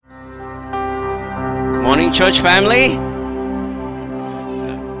morning, church family.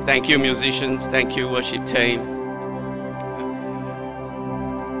 Thank you, musicians. Thank you, worship team.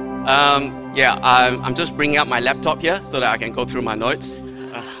 I'm just bringing up my laptop here so that I can go through my notes.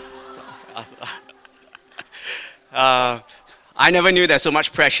 I never knew there's so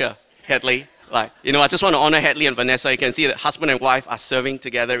much pressure, Hadley. I just want to honor Hadley and Vanessa. You can see that husband and wife are serving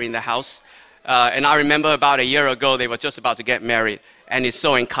together in the house. And I remember about a year ago, they were just about to get married. And it's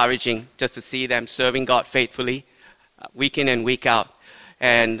so encouraging just to see them serving God faithfully, week in and week out.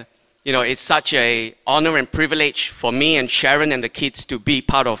 And, it's such an honor and privilege for me and Sharon and the kids to be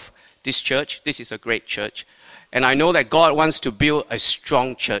part of this church. This is a great church. And I know that God wants to build a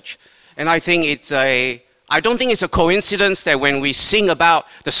strong church. And I don't think it's a coincidence that when we sing about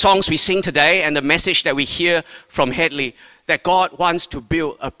the songs we sing today and the message that we hear from Hadley, that God wants to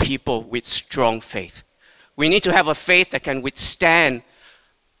build a people with strong faith. We need to have a faith that can withstand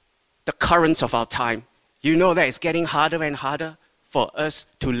the currents of our time. You know that it's getting harder and harder for us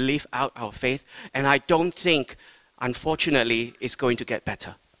to live out our faith. And I don't think, unfortunately, it's going to get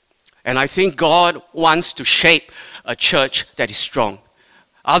better. And I think God wants to shape a church that is strong.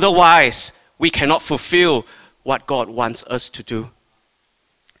 Otherwise, we cannot fulfill what God wants us to do.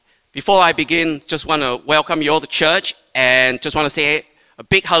 Before I begin, just want to welcome you all to church and just want to say a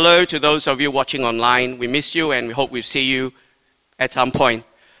big hello to those of you watching online. We miss you and we hope we'll see you at some point.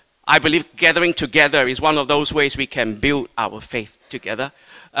 I believe gathering together is one of those ways we can build our faith together.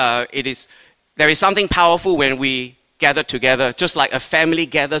 There is something powerful when we gather together, just like a family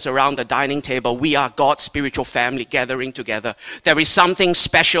gathers around the dining table. We are God's spiritual family gathering together. There is something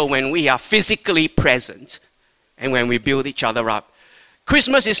special when we are physically present and when we build each other up.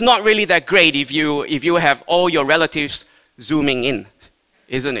 Christmas is not really that great if you have all your relatives zooming in,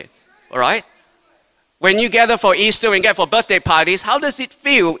 isn't it? All right? When you gather for Easter and get for birthday parties, how does it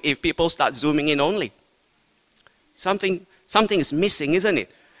feel if people start zooming in only? Something is missing, isn't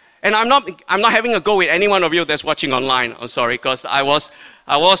it? And I'm not having a go with any one of you that's watching online. I'm sorry, because I was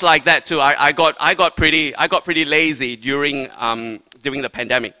like that too. I got pretty lazy during the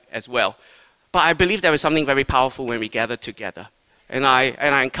pandemic as well. But I believe there is something very powerful when we gather together. And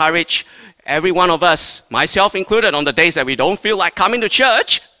I encourage every one of us, myself included, on the days that we don't feel like coming to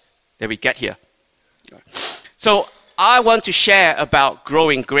church, that we get here. So I want to share about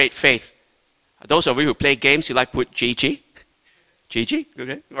growing great faith. Those of you who play games, you like put GG? GG,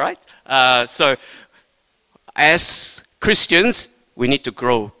 okay, right? So as Christians, we need to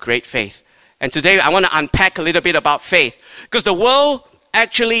grow great faith. And today I want to unpack a little bit about faith. Because the world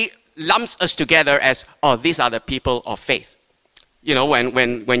actually lumps us together as, these are the people of faith.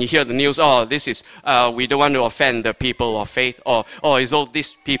 When you hear the news, this is, we don't want to offend the people of faith, or is all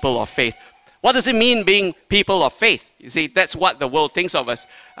these people of faith. What does it mean being people of faith? You see, that's what the world thinks of us.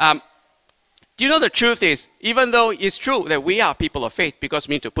 Do you know the truth is, even though it's true that we are people of faith because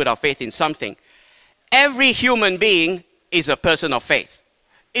we need to put our faith in something, every human being is a person of faith.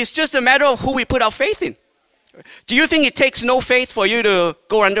 It's just a matter of who we put our faith in. Do you think it takes no faith for you to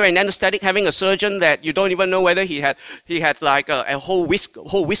go under an anesthetic having a surgeon that you don't even know whether he had like a whole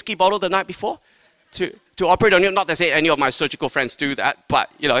whiskey bottle the night before to operate on you? Not to say any of my surgical friends do that,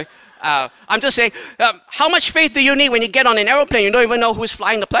 but I'm just saying, how much faith do you need when you get on an aeroplane? You don't even know who's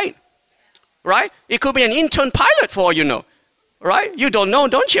flying the plane, right? It could be an intern pilot for all you know, right? You don't know,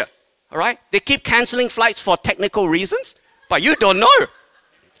 don't you? All right? They keep canceling flights for technical reasons, but you don't know.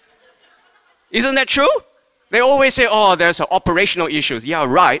 Isn't that true? They always say, there's operational issues. Yeah,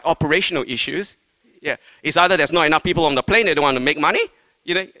 right, operational issues. Yeah, it's either there's not enough people on the plane, they don't want to make money.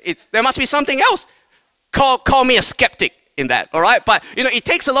 There must be something else. Call me a skeptic in that, all right? But, it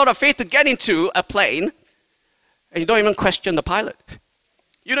takes a lot of faith to get into a plane, and you don't even question the pilot.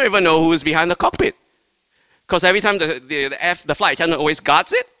 You don't even know who's behind the cockpit. Because every time the flight attendant always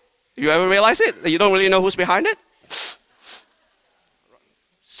guards it. You ever realize it? You don't really know who's behind it?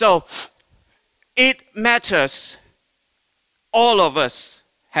 So, it matters. All of us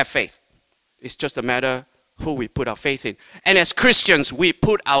have faith. It's just a matter who we put our faith in. And as Christians, we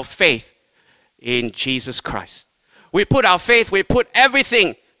put our faith in Jesus Christ. We put our faith, we put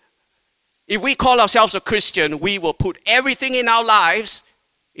everything. If we call ourselves a Christian, we will put everything in our lives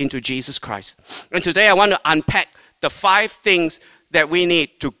into Jesus Christ. And today I want to unpack the 5 things that we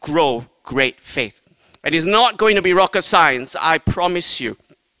need to grow great faith. And it's not going to be rocket science, I promise you.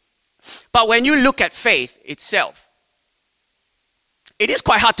 But when you look at faith itself, it is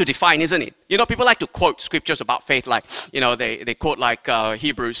quite hard to define, isn't it? People like to quote scriptures about faith, like, they quote like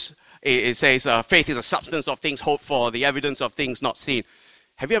Hebrews. It says, faith is a substance of things hoped for, the evidence of things not seen.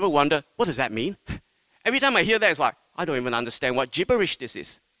 Have you ever wondered, what does that mean? Every time I hear that, it's like, I don't even understand what gibberish this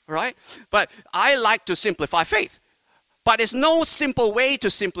is. right? But I like to simplify faith. But there's no simple way to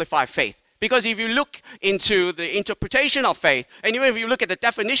simplify faith. Because if you look into the interpretation of faith, and even if you look at the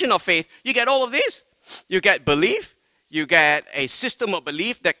definition of faith, you get all of this. You get belief, you get a system of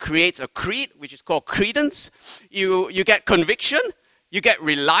belief that creates a creed, which is called credence. You get conviction, you get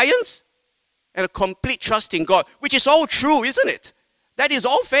reliance, and a complete trust in God, which is all true, isn't it? That is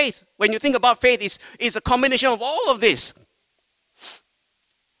all faith. When you think about faith, it's a combination of all of this.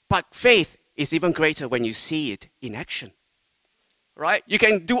 But faith is even greater when you see it in action. Right? You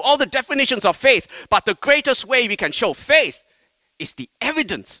can do all the definitions of faith, but the greatest way we can show faith is the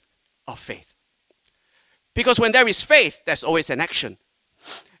evidence of faith. Because when there is faith, there's always an action.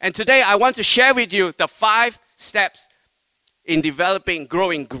 And today I want to share with you the 5 steps in developing,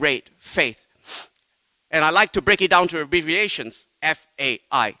 growing great faith. And I like to break it down to abbreviations,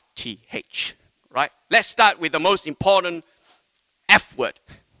 F.A.I.T.H. Right? Let's start with the most important F word,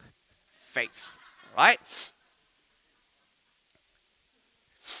 faith. Right?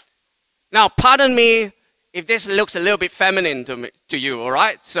 Now, pardon me if this looks a little bit feminine to you, all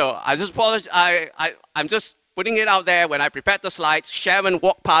right? So I just apologize. I'm just putting it out there. When I prepared the slides, Sharon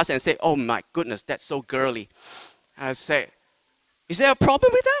walked past and said, "Oh my goodness, that's so girly." I say, "Is there a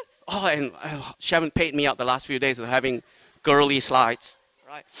problem with that?" Oh, and Sharon paid me out the last few days of having girly slides,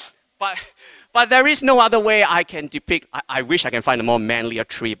 right? But there is no other way I can depict. I wish I can find a more manlier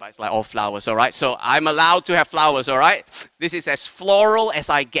tree, but it's like all flowers, all right? So I'm allowed to have flowers, all right? This is as floral as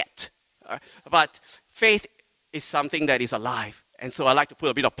I get. But faith is something that is alive. And so I like to put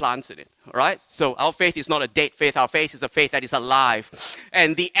a bit of plants in it. All right? So our faith is not a dead faith. Our faith is a faith that is alive.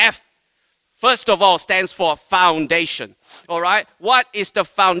 And the F, first of all, stands for foundation. All right? What is the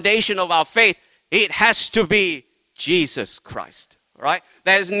foundation of our faith? It has to be Jesus Christ. All right?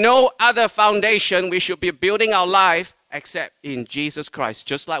 There's no other foundation we should be building our life except in Jesus Christ.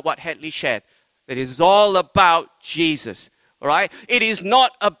 Just like what Hadley shared. It is all about Jesus. All right? It is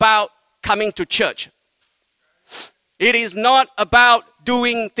not about coming to church. It is not about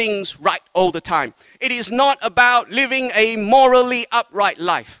doing things right all the time. It is not about living a morally upright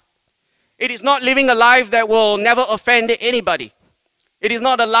life. It is not living a life that will never offend anybody. It is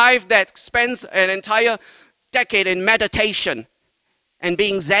not a life that spends an entire decade in meditation and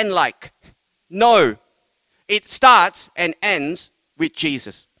being Zen-like. No. It starts and ends with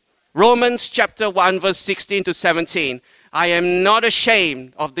Jesus. Romans chapter 1 verse 16 to 17. I am not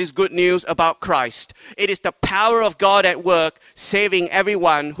ashamed of this good news about Christ. It is the power of God at work, saving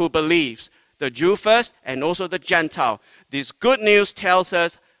everyone who believes, the Jew first and also the Gentile. This good news tells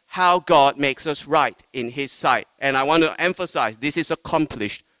us how God makes us right in His sight. And I want to emphasize, this is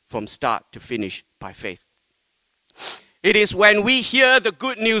accomplished from start to finish by faith. It is when we hear the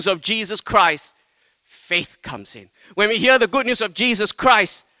good news of Jesus Christ, faith comes in. When we hear the good news of Jesus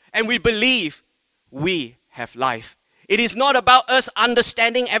Christ and we believe, we have life. It is not about us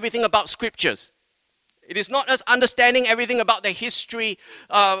understanding everything about scriptures. It is not us understanding everything about the history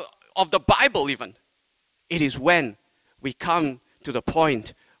of the Bible even. It is when we come to the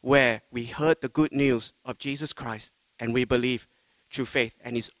point where we heard the good news of Jesus Christ and we believe through faith.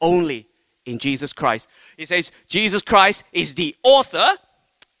 And it's only in Jesus Christ. It says Jesus Christ is the author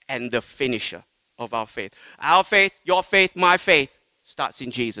and the finisher of our faith. Our faith, your faith, my faith starts in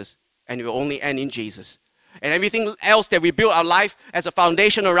Jesus and it will only end in Jesus. And everything else that we build our life as a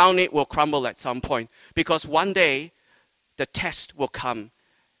foundation around it will crumble at some point. Because one day, the test will come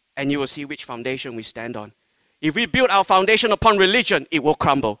and you will see which foundation we stand on. If we build our foundation upon religion, it will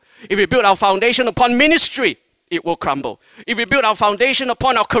crumble. If we build our foundation upon ministry, it will crumble. If we build our foundation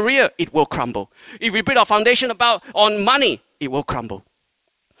upon our career, it will crumble. If we build our foundation on money, it will crumble.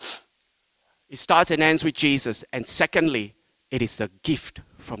 It starts and ends with Jesus. And secondly, it is a gift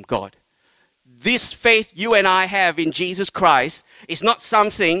from God. This faith you and I have in Jesus Christ is not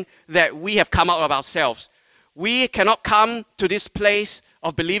something that we have come out of ourselves. We cannot come to this place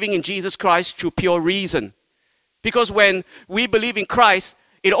of believing in Jesus Christ through pure reason. Because when we believe in Christ,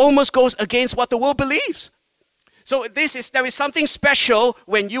 it almost goes against what the world believes. So there is something special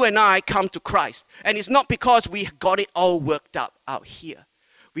when you and I come to Christ. And it's not because we got it all worked out here.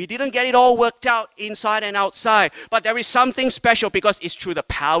 We didn't get it all worked out inside and outside. But there is something special because it's through the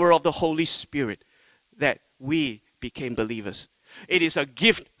power of the Holy Spirit that we became believers. It is a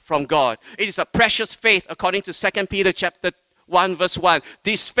gift from God. It is a precious faith according to 2 Peter chapter 1 verse 1.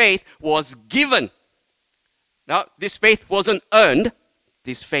 This faith was given. Now, this faith wasn't earned.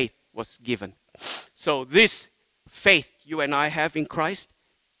 This faith was given. So this faith you and I have in Christ,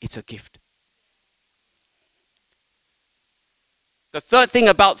 it's a gift. The third thing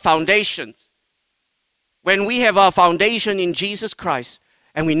about foundations, when we have our foundation in Jesus Christ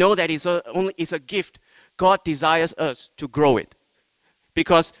And we know that it's a gift. God desires us to grow it.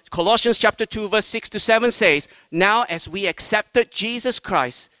 Because Colossians chapter 2 verse 6 to 7 says, now as we accepted Jesus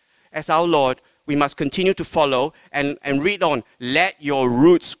Christ as our Lord, we must continue to follow and read on. Let your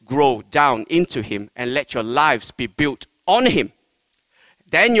roots grow down into him and let your lives be built on him.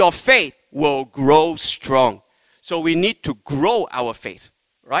 Then your faith will grow strong. So we need to grow our faith,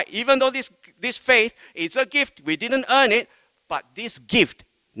 right? Even though this faith is a gift, we didn't earn it, but this gift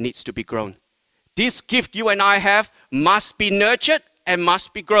needs to be grown. This gift you and I have must be nurtured and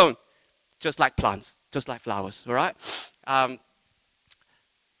must be grown, just like plants, just like flowers, all right?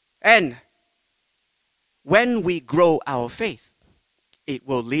 And when we grow our faith, it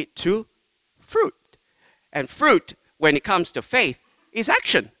will lead to fruit. And fruit, when it comes to faith, is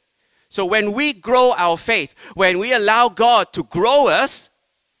action. So when we grow our faith, when we allow God to grow us,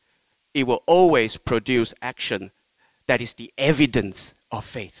 it will always produce action. That is the evidence of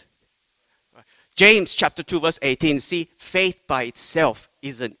faith. James chapter 2 verse 18, see, faith by itself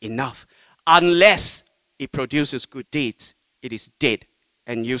isn't enough. Unless it produces good deeds, it is dead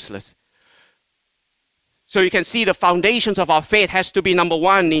and useless. So you can see the foundations of our faith has to be, number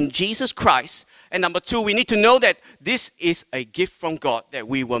one, in Jesus Christ. And number two, we need to know that this is a gift from God that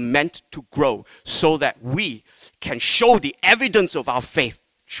we were meant to grow so that we can show the evidence of our faith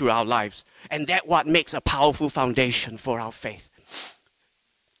through our lives. And that's what makes a powerful foundation for our faith.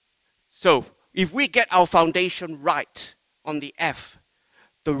 So if we get our foundation right on the F,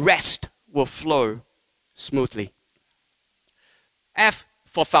 the rest will flow smoothly. F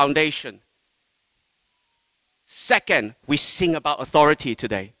for foundation. Second, we sing about authority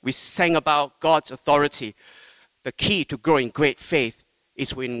today. We sang about God's authority. The key to growing great faith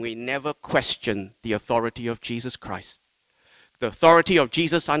is when we never question the authority of Jesus Christ. The authority of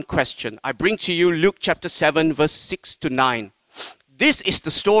Jesus unquestioned. I bring to you Luke chapter 7 verse 6 to 9. This is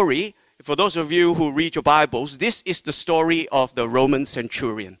the story, for those of you who read your Bibles, this is the story of the Roman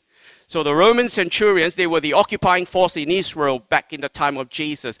centurion. So the Roman centurions, they were the occupying force in Israel back in the time of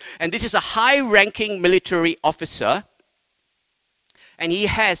Jesus. And this is a high-ranking military officer. And he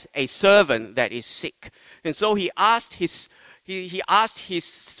has a servant that is sick. And so he asked his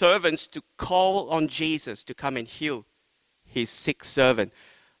servants to call on Jesus to come and heal his sick servant.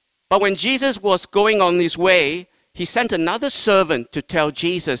 But when Jesus was going on his way, he sent another servant to tell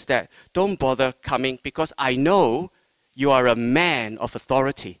Jesus that, don't bother coming because I know you are a man of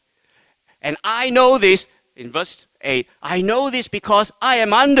authority. And I know this, in verse 8, I know this because I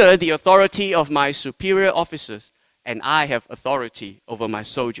am under the authority of my superior officers, and I have authority over my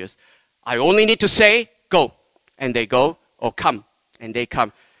soldiers. I only need to say, go, and they go, or come, and they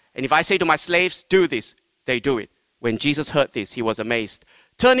come. And if I say to my slaves, do this, they do it. When Jesus heard this, he was amazed.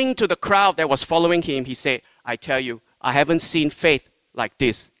 Turning to the crowd that was following him, he said, I tell you, I haven't seen faith like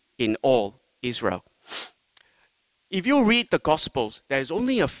this in all Israel. If you read the Gospels, there's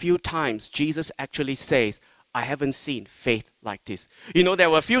only a few times Jesus actually says, I haven't seen faith like this. You know, there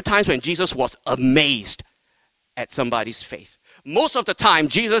were a few times when Jesus was amazed at somebody's faith. Most of the time,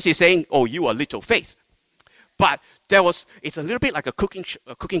 Jesus is saying, oh, you are little faith. But it's a little bit like a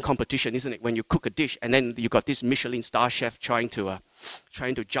cooking competition, isn't it? When you cook a dish and then you got this Michelin star chef trying to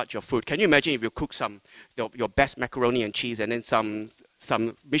judge your food. Can you imagine if you cook your best macaroni and cheese and then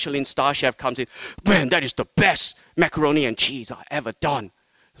some Michelin star chef comes in, man, that is the best macaroni and cheese I've ever done.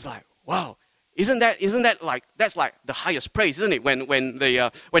 It's like, wow, isn't that like that's like the highest praise, isn't it? When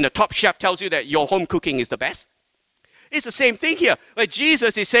the top chef tells you that your home cooking is the best. It's the same thing here. Like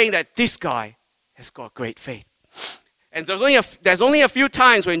Jesus is saying that this guy has got great faith. And there's only a few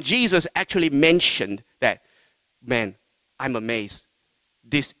times when Jesus actually mentioned that, man, I'm amazed.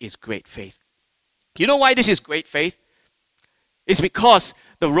 This is great faith. You know why this is great faith? It's because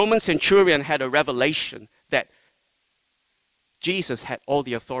the Roman centurion had a revelation that Jesus had all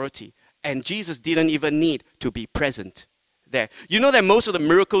the authority and Jesus didn't even need to be present there. You know that most of the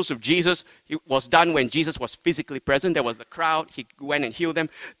miracles of Jesus was done when Jesus was physically present. There was the crowd. He went and healed them.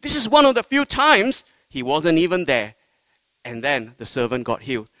 This is one of the few times he wasn't even there. And then the servant got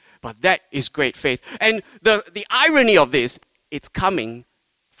healed. But that is great faith. And the irony of this, it's coming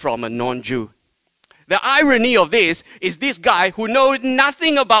from a non-Jew. The irony of this is this guy who knew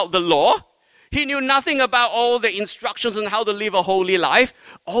nothing about the law. He knew nothing about all the instructions on how to live a holy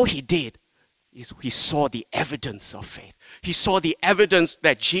life. All he did is he saw the evidence of faith. He saw the evidence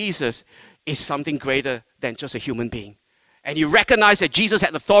that Jesus is something greater than just a human being. And he recognized that Jesus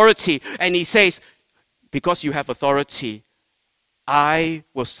had authority. And he says, because you have authority, I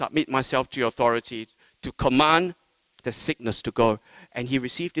will submit myself to your authority to command the sickness to go. And he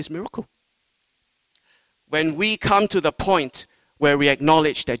received this miracle. When we come to the point where we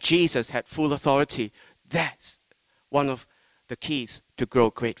acknowledge that Jesus had full authority, that's one of the keys to grow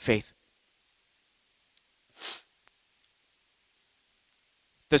great faith.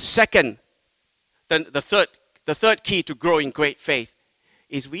 The third key to growing great faith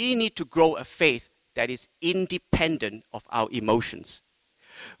is we need to grow a faith that is independent of our emotions.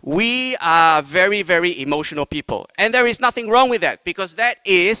 We are very, very emotional people. And there is nothing wrong with that, because that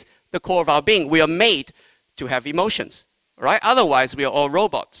is the core of our being. We are made to have emotions, right? Otherwise, we are all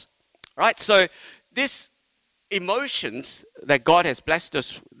robots, right? So these emotions that God has blessed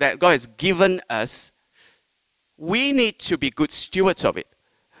us, that God has given us, we need to be good stewards of it.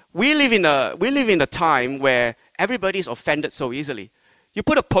 We live in a time where everybody is offended so easily. You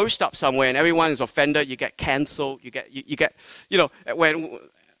put a post up somewhere and everyone is offended, you get cancelled, you get,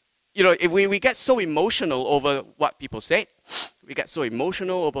 if we get so emotional over what people say, we get so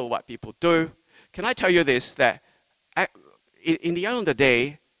emotional over what people do. Can I tell you this, that in the end of the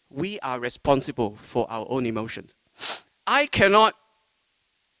day, we are responsible for our own emotions. I cannot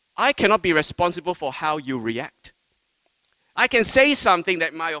be responsible for how you react. I can say something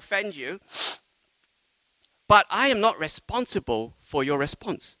that might offend you, but I am not responsible for your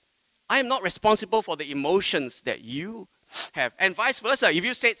response. I am not responsible for the emotions that you have. And vice versa, if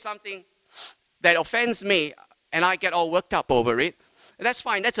you said something that offends me and I get all worked up over it, that's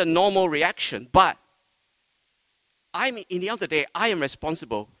fine, that's a normal reaction. But in the end of the day, I am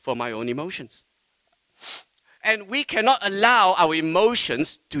responsible for my own emotions. And we cannot allow our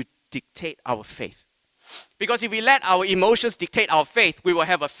emotions to dictate our faith. Because if we let our emotions dictate our faith, we will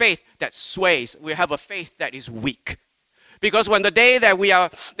have a faith that sways. We have a faith that is weak. Because when the day that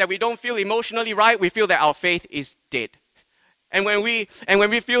we don't feel emotionally right, we feel that our faith is dead. And when we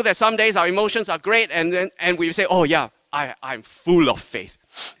feel that some days our emotions are great, and we say, oh yeah, I'm full of faith.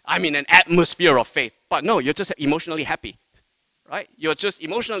 I'm in an atmosphere of faith. But no, you're just emotionally happy, right? You're just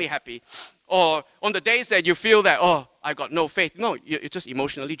emotionally happy. Or on the days that you feel that, oh, I got no faith. No, you're just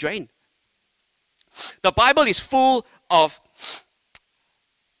emotionally drained. The Bible is full of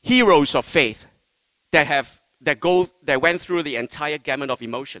heroes of faith that went through the entire gamut of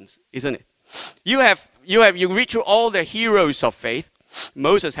emotions, isn't it? You read through all the heroes of faith.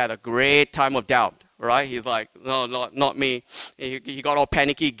 Moses had a great time of doubt, right? He's like, no, not me. He got all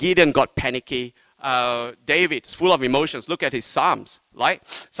panicky. Gideon got panicky. David is full of emotions. Look at his Psalms, right?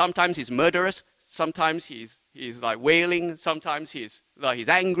 Sometimes he's murderous. Sometimes he's like wailing. Sometimes he's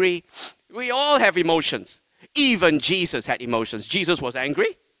angry. We all have emotions. Even Jesus had emotions. Jesus was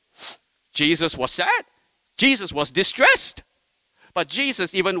angry. Jesus was sad. Jesus was distressed. But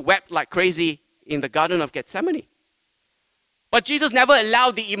Jesus even wept like crazy in the Garden of Gethsemane. But Jesus never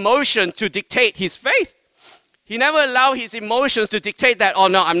allowed the emotion to dictate his faith. He never allowed his emotions to dictate that, oh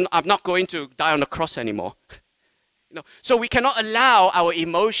no, I'm not going to die on the cross anymore. So we cannot allow our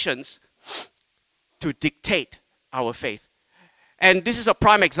emotions to dictate our faith. And this is a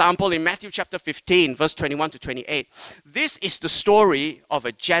prime example in Matthew chapter 15, verse 21 to 28. This is the story of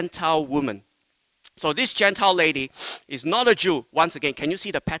a Gentile woman. So this Gentile lady is not a Jew. Once again, can you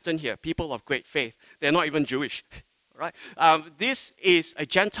see the pattern here? People of great faith. They're not even Jewish, right? This is a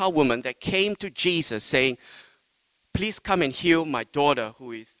Gentile woman that came to Jesus saying, please come and heal my daughter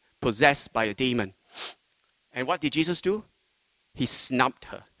who is possessed by a demon. And what did Jesus do? He snubbed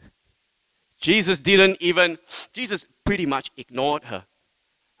her. Jesus pretty much ignored her.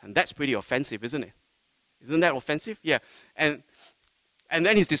 And that's pretty offensive, isn't it? Isn't that offensive? Yeah. And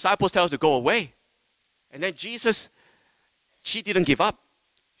then his disciples tell her to go away. And then she didn't give up.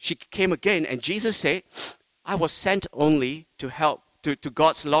 She came again, and Jesus said, I was sent only to help, to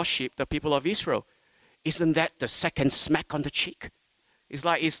God's lost sheep, the people of Israel. Isn't that the second smack on the cheek?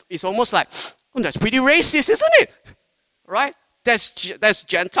 It's almost like, oh, that's pretty racist, isn't it? Right? There's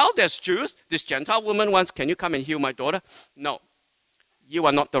Gentile, there's Jews. This Gentile woman wants, can you come and heal my daughter? No, you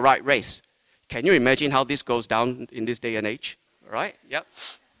are not the right race. Can you imagine how this goes down in this day and age? Right? Yep.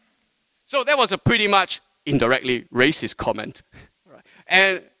 So that was a pretty much indirectly racist comment. Right?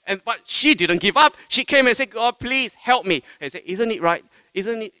 But she didn't give up. She came and said, God, please help me. And said, isn't it right?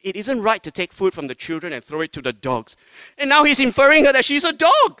 It isn't right to take food from the children and throw it to the dogs. And now he's inferring her that she's a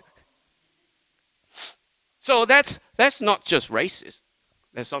dog. So that's not just racist.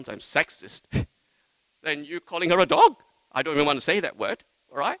 That's sometimes sexist. Then you're calling her a dog. I don't even want to say that word.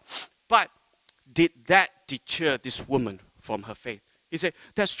 All right? But did that deter this woman from her faith? He said,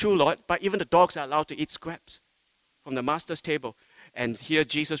 that's true, Lord, but even the dogs are allowed to eat scraps from the master's table. And here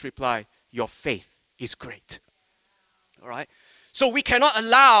Jesus replied, your faith is great. All right? So we cannot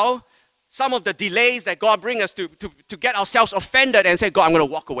allow some of the delays that God brings us to get ourselves offended and say, God, I'm going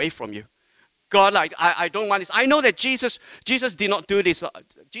to walk away from you. God, like, I don't want this. I know that Jesus did not do this.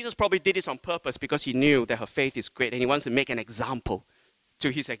 Jesus probably did this on purpose because he knew that her faith is great and he wants to make an example to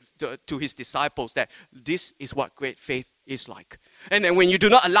his disciples that this is what great faith is like. And then when you do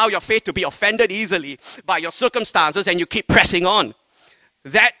not allow your faith to be offended easily by your circumstances and you keep pressing on,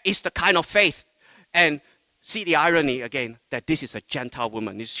 that is the kind of faith. And see the irony again, that this is a Gentile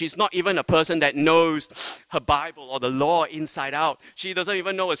woman. She's not even a person that knows her Bible or the law inside out. She doesn't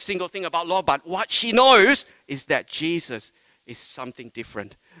even know a single thing about law, but what she knows is that Jesus is something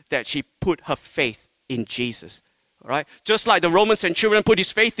different, that she put her faith in Jesus. All right? Just like the Roman centurion put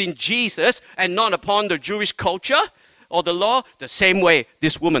his faith in Jesus and not upon the Jewish culture or the law, the same way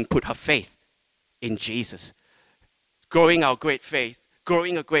this woman put her faith in Jesus. Growing a great faith,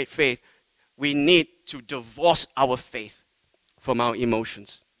 we need to divorce our faith from our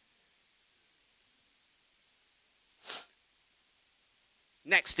emotions.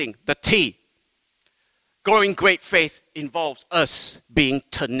 Next thing, the T. Growing great faith involves us being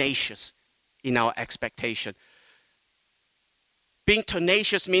tenacious in our expectation. Being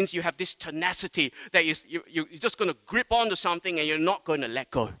tenacious means you have this tenacity that you're just going to grip onto something and you're not going to let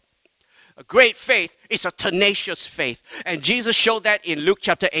go. A great faith is a tenacious faith. And Jesus showed that in Luke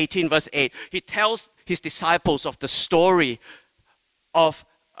chapter 18, verse 8. He tells his disciples of the story of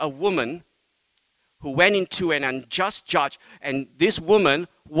a woman who went into an unjust judge. And this woman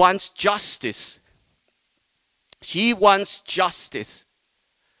wants justice. She wants justice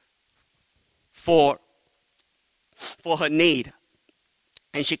for her need.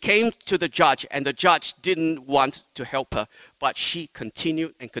 And she came to the judge, and the judge didn't want to help her. But she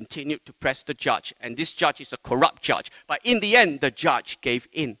continued to press the judge. And this judge is a corrupt judge. But in the end, the judge gave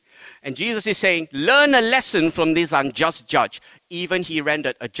in. And Jesus is saying, learn a lesson from this unjust judge. Even he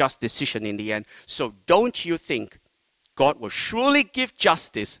rendered a just decision in the end. So don't you think God will surely give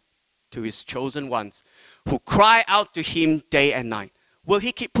justice to his chosen ones who cry out to him day and night? Will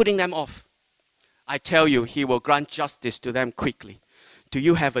he keep putting them off? I tell you, he will grant justice to them quickly. Do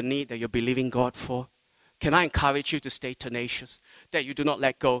you have a need that you're believing God for? Can I encourage you to stay tenacious, that you do not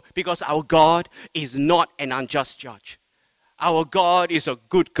let go? Because our God is not an unjust judge. Our God is a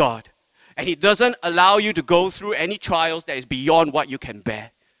good God. And he doesn't allow you to go through any trials that is beyond what you can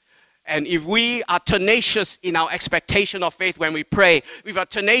bear. And if we are tenacious in our expectation of faith when we pray, if we are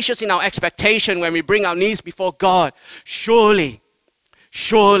tenacious in our expectation when we bring our needs before God, surely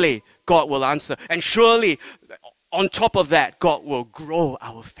God will answer. And surely, on top of that, God will grow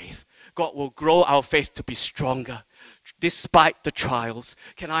our faith. God will grow our faith to be stronger despite the trials.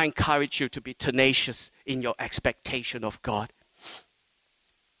 Can I encourage you to be tenacious in your expectation of God?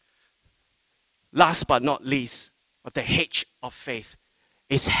 Last but not least, the H of faith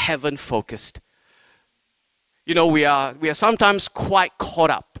is heaven focused. You know, we are sometimes quite caught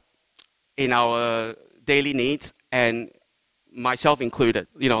up in our daily needs, and myself included.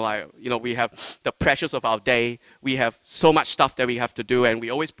 We have the pressures of our day. We have so much stuff that we have to do, and we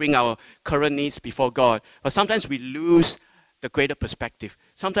always bring our current needs before God. But sometimes we lose the greater perspective.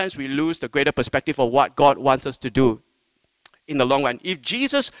 Sometimes we lose the greater perspective of what God wants us to do in the long run. If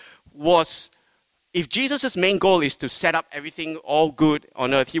Jesus' main goal is to set up everything all good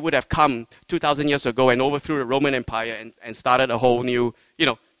on earth, he would have come 2,000 years ago and overthrew the Roman Empire and started a whole new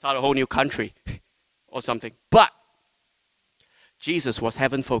country or something. But Jesus was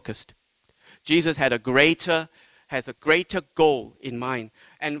heaven focused. Jesus has a greater goal in mind.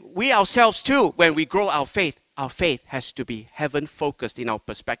 And we ourselves too, when we grow our faith has to be heaven focused in our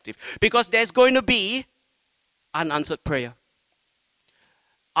perspective. Because there's going to be unanswered prayer.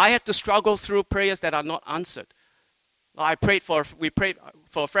 I had to struggle through prayers that are not answered. We prayed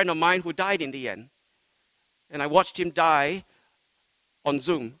for a friend of mine who died in the end. And I watched him die on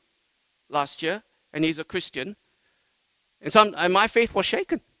Zoom last year, and he's a Christian. And my faith was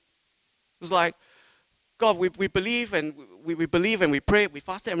shaken. It was like, God, we believe and we believe and we prayed, we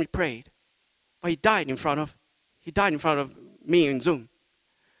fasted and we prayed. But he died in front of me in Zoom.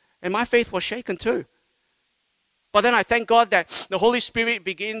 And my faith was shaken too. But then I thank God that the Holy Spirit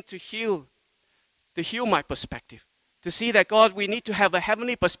began to heal my perspective. To see that, God, we need to have a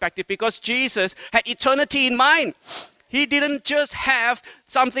heavenly perspective because Jesus had eternity in mind. He didn't just have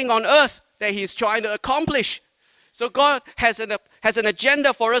something on earth that he's trying to accomplish. So God has an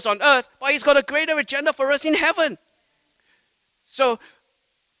agenda for us on earth, but he's got a greater agenda for us in heaven. So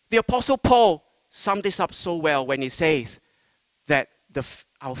the Apostle Paul summed this up so well when he says that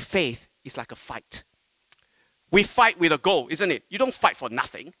our faith is like a fight. We fight with a goal, isn't it? You don't fight for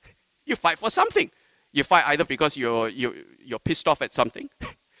nothing. You fight for something. You fight either because you're pissed off at something,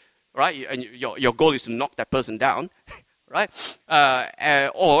 right? And your goal is to knock that person down, right?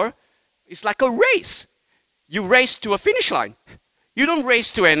 Or It's like a race. You race to a finish line. You don't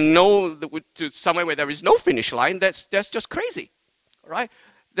race to somewhere where there is no finish line. That's just crazy, all right?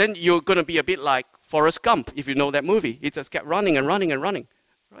 Then you're going to be a bit like Forrest Gump, if you know that movie. He just kept running and running and running,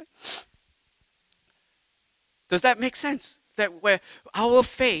 right? Does that make sense? That where our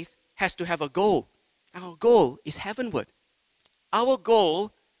faith has to have a goal. Our goal is heavenward. Our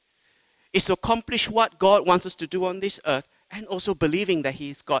goal is to accomplish what God wants us to do on this earth, and also believing that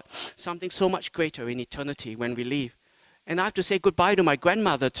He's got something so much greater in eternity when we leave. And I have to say goodbye to my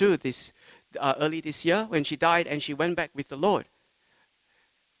grandmother too early this year when she died and she went back with the Lord.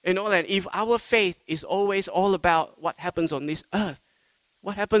 You know, that if our faith is always all about what happens on this earth,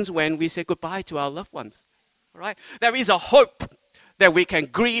 what happens when we say goodbye to our loved ones? All right? There is a hope that we can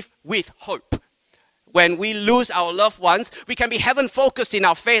grieve with hope. When we lose our loved ones, we can be heaven-focused in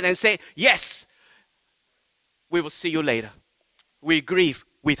our faith and say, yes, we will see you later. We grieve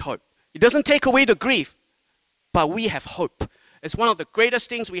with hope. It doesn't take away the grief, but we have hope. It's one of the greatest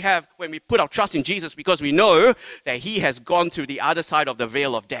things we have when we put our trust in Jesus, because we know that He has gone through the other side of the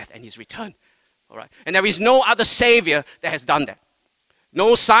veil of death and He's returned. All right? And there is no other Savior that has done that.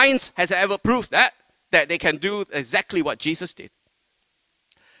 No science has ever proved that they can do exactly what Jesus did.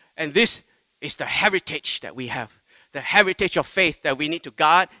 And this is the heritage that we have, the heritage of faith that we need to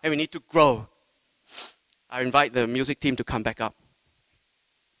guard and we need to grow. I invite the music team to come back up.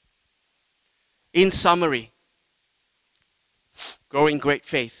 In summary, growing great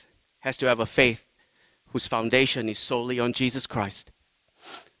faith has to have a faith whose foundation is solely on Jesus Christ.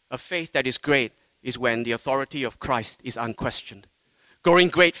 A faith that is great is when the authority of Christ is unquestioned. Growing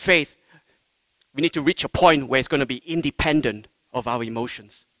great faith, we need to reach a point where it's going to be independent of our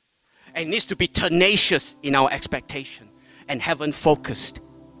emotions. And it needs to be tenacious in our expectation and heaven-focused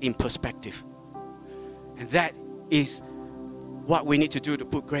in perspective. And that is what we need to do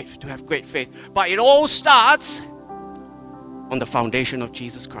to have great faith. But it all starts on the foundation of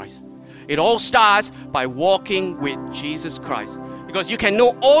Jesus Christ. It all starts by walking with Jesus Christ. Because you can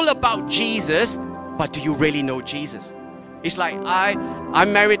know all about Jesus, but do you really know Jesus? It's like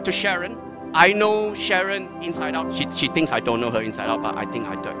I'm married to Sharon. I know Sharon inside out. She thinks I don't know her inside out, but I think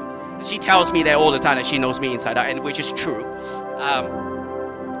I do. She tells me that all the time that she knows me inside out, and which is true.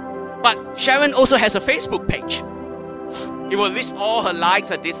 But Sharon also has a Facebook page. It will list all her likes,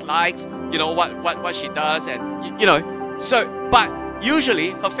 her dislikes, you know, what she does, and you know. So, but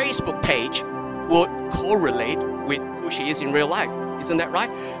usually her Facebook page would correlate with who she is in real life. Isn't that right?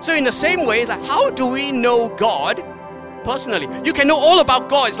 So in the same way, it's like, how do we know God personally? You can know all about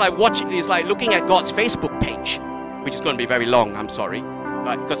God. It's like looking at God's Facebook page, which is going to be very long. I'm sorry.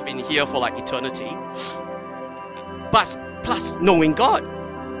 Right, because we've been here for like eternity. But plus knowing God,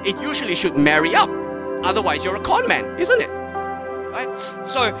 it usually should marry up. Otherwise, you're a con man, isn't it? Right?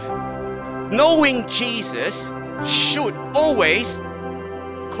 So, knowing Jesus should always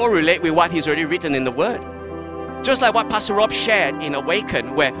correlate with what He's already written in the Word. Just like what Pastor Rob shared in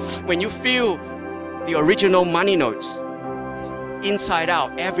Awaken, where when you feel the original money notes inside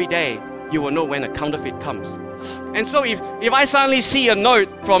out every day, you will know when a counterfeit comes. And so if I suddenly see a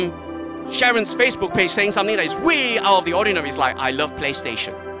note from Sharon's Facebook page saying something that is way out of the ordinary, it's like, I love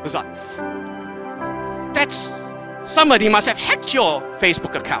PlayStation. It's like, that's, somebody must have hacked your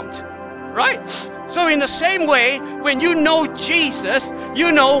Facebook account, right? So in the same way, when you know Jesus,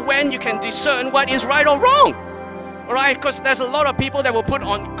 you know when you can discern what is right or wrong. All right? Because there's a lot of people that will put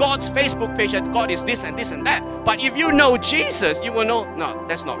on God's Facebook page that God is this and this and that. But if you know Jesus, you will know, no,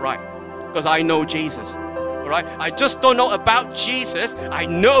 that's not right. Because I know Jesus. All right? I just don't know about Jesus. I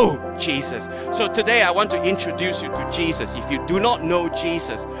know Jesus. So today I want to introduce you to Jesus. If you do not know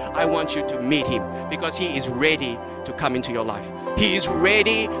Jesus, I want you to meet Him, because He is ready to come into your life. He is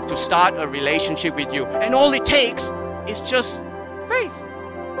ready to start a relationship with you. And all it takes is just faith.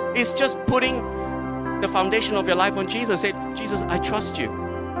 It's just putting the foundation of your life on Jesus. Say, Jesus, I trust you.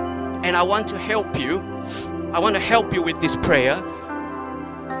 And I want to help you. I want to help you with this prayer.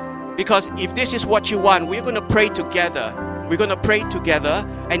 Because if this is what you want, we're going to pray together. We're going to pray together.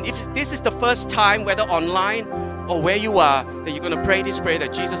 And if this is the first time, whether online or where you are, that you're going to pray this prayer,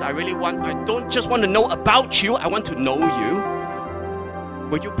 that Jesus, I don't just want to know about you, I want to know you.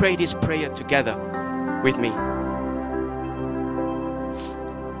 Will you pray this prayer together with me?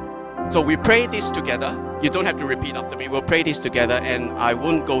 So we pray this together. You don't have to repeat after me. We'll pray this together, and I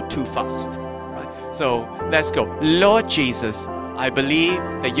won't go too fast. Right? So let's go. Lord Jesus, I believe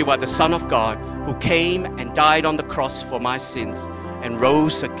that you are the Son of God who came and died on the cross for my sins and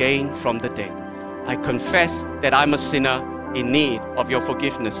rose again from the dead. I confess that I'm a sinner in need of your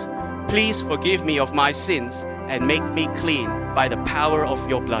forgiveness. Please forgive me of my sins and make me clean by the power of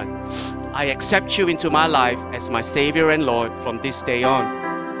your blood. I accept you into my life as my Savior and Lord from this day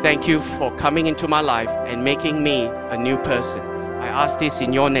on. Thank you for coming into my life and making me a new person. I ask this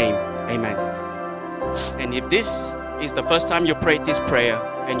in your name. Amen. And if this is the first time you prayed this prayer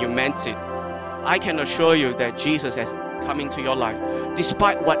and you meant it, I can assure you that Jesus has come into your life,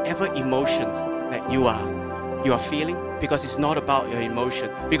 despite whatever emotions that you are feeling, because it's not about your emotion.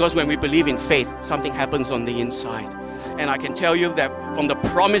 Because when we believe in faith, something happens on the inside. And I can tell you that from the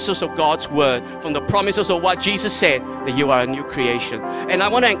promises of God's word, from the promises of what Jesus said, that you are a new creation. And I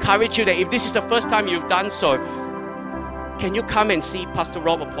want to encourage you that if this is the first time you've done so, can you come and see Pastor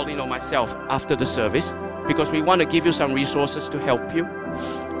Rob or Pauline or myself after the service? Because we want to give you some resources to help you.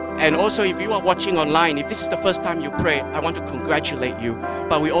 And also, if you are watching online, if this is the first time you pray, I want to congratulate you.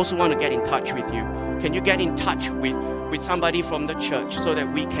 But we also want to get in touch with you. Can you get in touch with somebody from the church so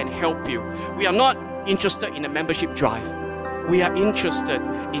that we can help you? We are not interested in a membership drive. We are interested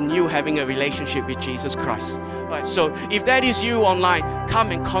in you having a relationship with Jesus Christ. Right? So if that is you online,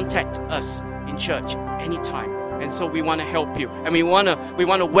 come and contact us in church anytime. And so we want to help you. And we want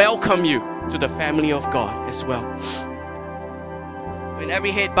to welcome you to the family of God as well. With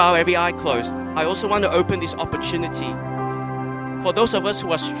every head bowed, every eye closed, I also want to open this opportunity for those of us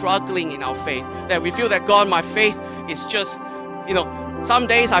who are struggling in our faith, that we feel that, God, my faith is just, some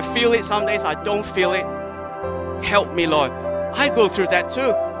days I feel it, some days I don't feel it. Help me, Lord. I go through that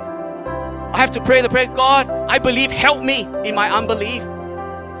too. I have to pray the prayer, God, I believe, help me in my unbelief.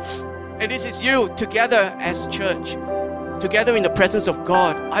 And this is you together as church. Together in the presence of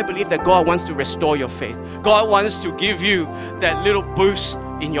God, I believe that God wants to restore your faith. God wants to give you that little boost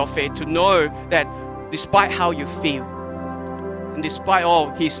in your faith to know that despite how you feel, and despite all,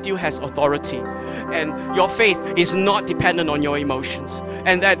 He still has authority. And your faith is not dependent on your emotions.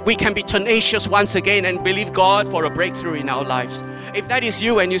 And that we can be tenacious once again and believe God for a breakthrough in our lives. If that is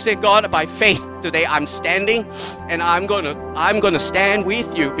you and you say, God, by faith today I'm standing and I'm gonna stand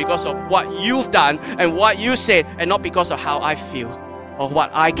with you because of what you've done and what you said, and not because of how I feel or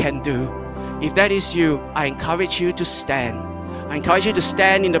what I can do. If that is you, I encourage you to stand. I encourage you to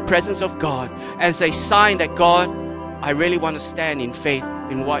stand in the presence of God as a sign that, God, I really want to stand in faith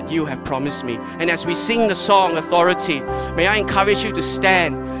in what you have promised me. And as we sing the song, Authority, may I encourage you to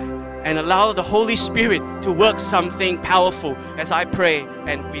stand and allow the Holy Spirit to work something powerful as I pray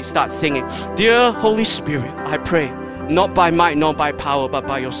and we start singing. Dear Holy Spirit, I pray, not by might, not by power, but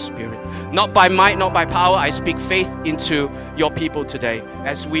by your Spirit. Not by might, not by power, I speak faith into your people today.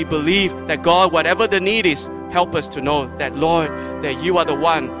 As we believe that, God, whatever the need is, help us to know that, Lord, that you are the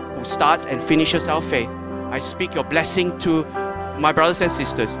one who starts and finishes our faith. I speak your blessing to my brothers and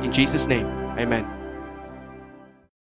sisters in Jesus' name. Amen.